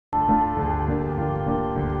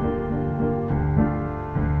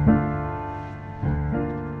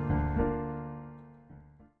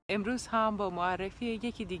امروز هم با معرفی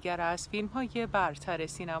یکی دیگر از فیلم‌های برتر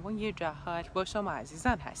سینمای جهان با شما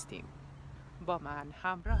عزیزان هستیم. با من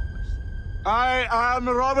همراه باشید. I am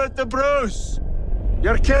Robert the Bruce,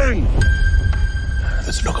 your king.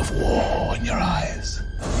 There's a look of war in your eyes.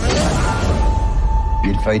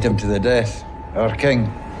 You'd fight him to the death, our king.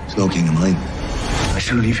 There's no king of mine. I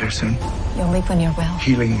shall leave here soon. You'll leave when you're well.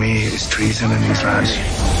 Healing me is treason in these lands.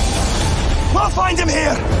 We'll find him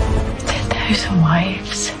here! 10,000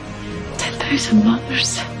 wives, 10,000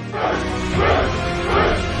 mothers.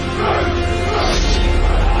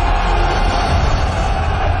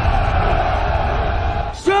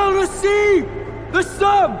 Shall receive the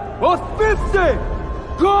sum of 50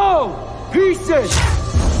 gold pieces.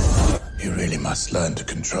 You really must learn to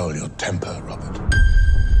control your temper, Robert.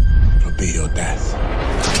 It'll be your death.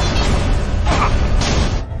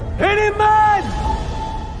 Any man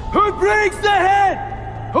who breaks the head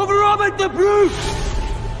of Robert the Bruce.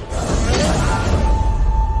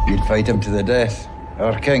 You'd fight him to the death,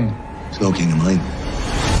 our king. There's no king of mine.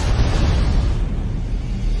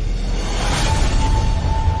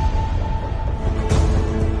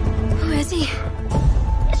 Who is he?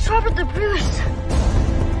 It's Robert the Bruce.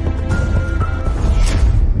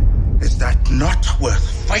 Is that not worth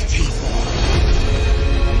fighting for?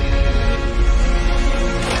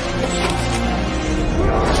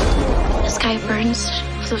 The sky burns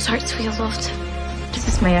with those hearts we loved. This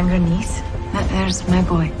is my younger niece. That there's my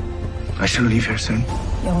boy. I shall leave here soon.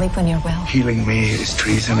 You'll leave when you're well. Healing me is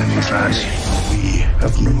treason in these lands. We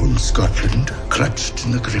have known Scotland clutched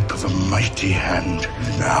in the grip of a mighty hand.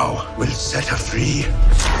 Now we'll set her free.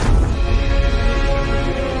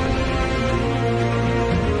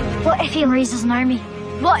 What if he raises an army?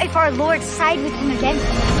 What if our lords side with him again?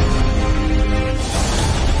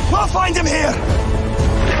 We'll find him here!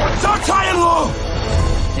 Start high and low!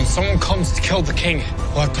 When someone comes to kill the king,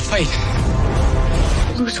 we'll have to fight.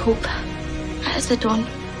 Lose hope. That is the dawn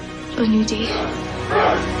of a new day.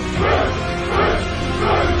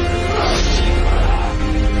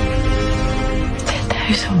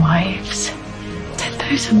 10,000 wives,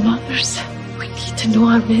 10,000 mothers. We need to know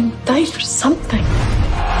our men died for something.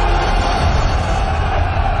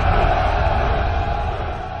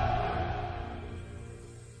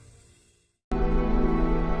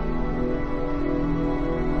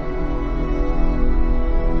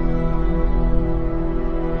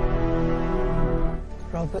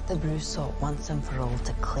 Robert the Bruce sought once and for all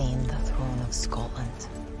to claim the throne of Scotland.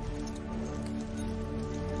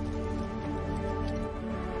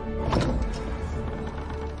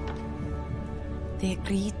 They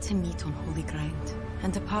agreed to meet on holy ground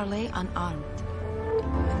and to parley unarmed.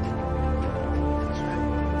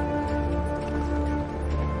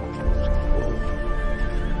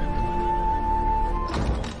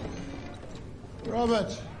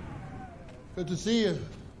 Robert, good to see you.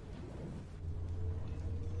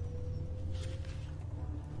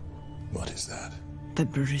 What is that? The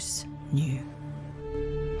Bruce knew.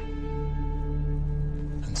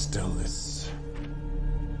 And still this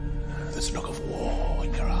look of war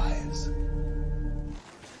in your eyes.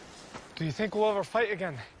 Do you think we'll ever fight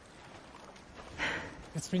again?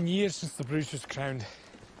 It's been years since the Bruce was crowned.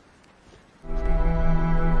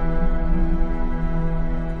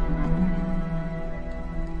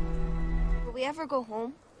 Will we ever go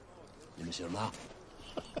home? You miss your ma?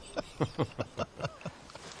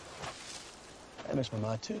 I miss my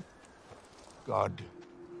ma too. God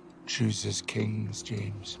chooses kings,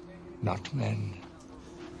 James, not men.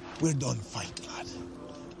 We're done fight, lad.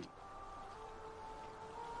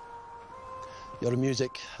 Your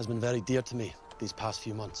music has been very dear to me these past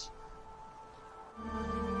few months.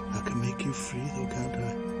 I can make you free though, can't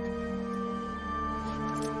I?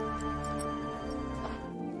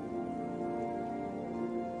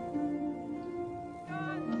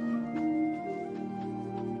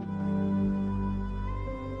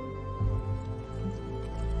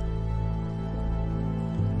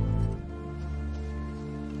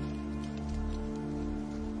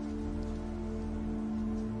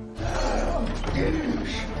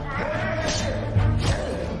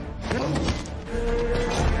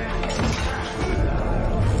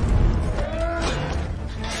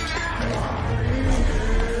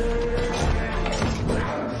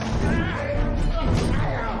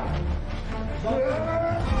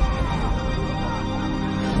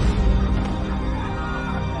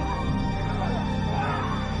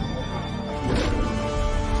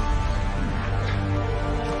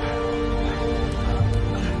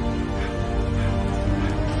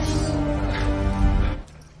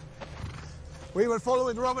 We were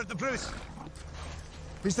following Robert the Bruce.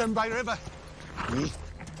 He's down by river. Me?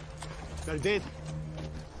 They're dead.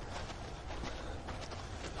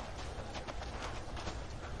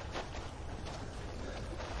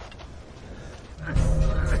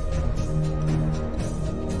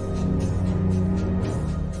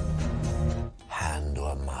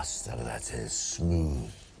 is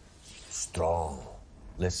smooth, strong.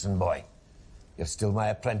 Listen, boy. You're still my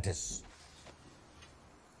apprentice.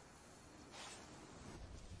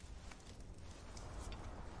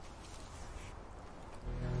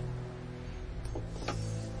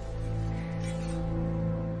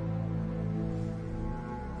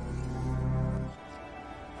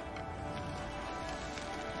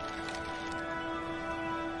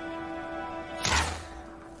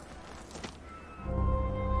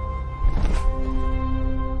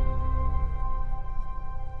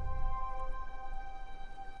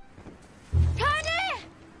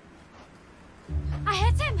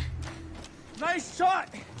 Nice shot!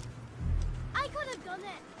 I could have done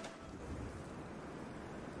it.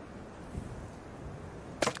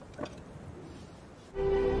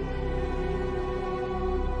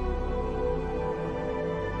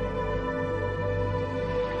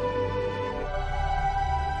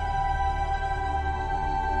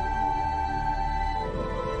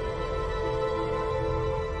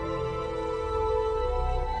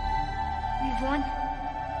 We've won.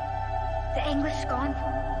 The English gone.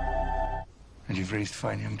 And you've raised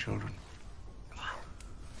fine young children.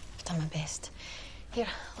 I've done my best. Here,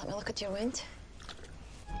 let me look at your wound.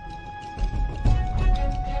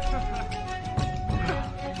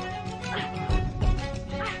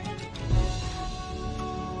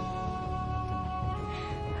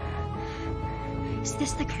 Is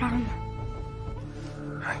this the crown?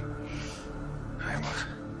 Aye. Aye, what?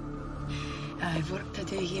 I've work to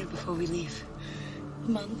do here before we leave. A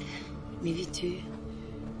month, maybe 2.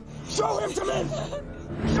 Show him to me!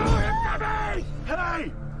 Show him to me!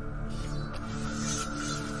 Hey!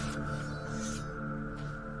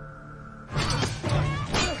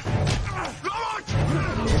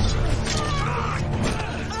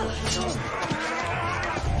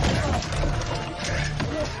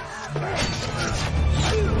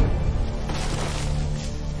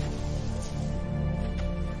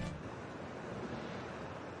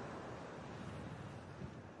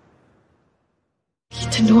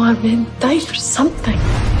 To know our men died for something.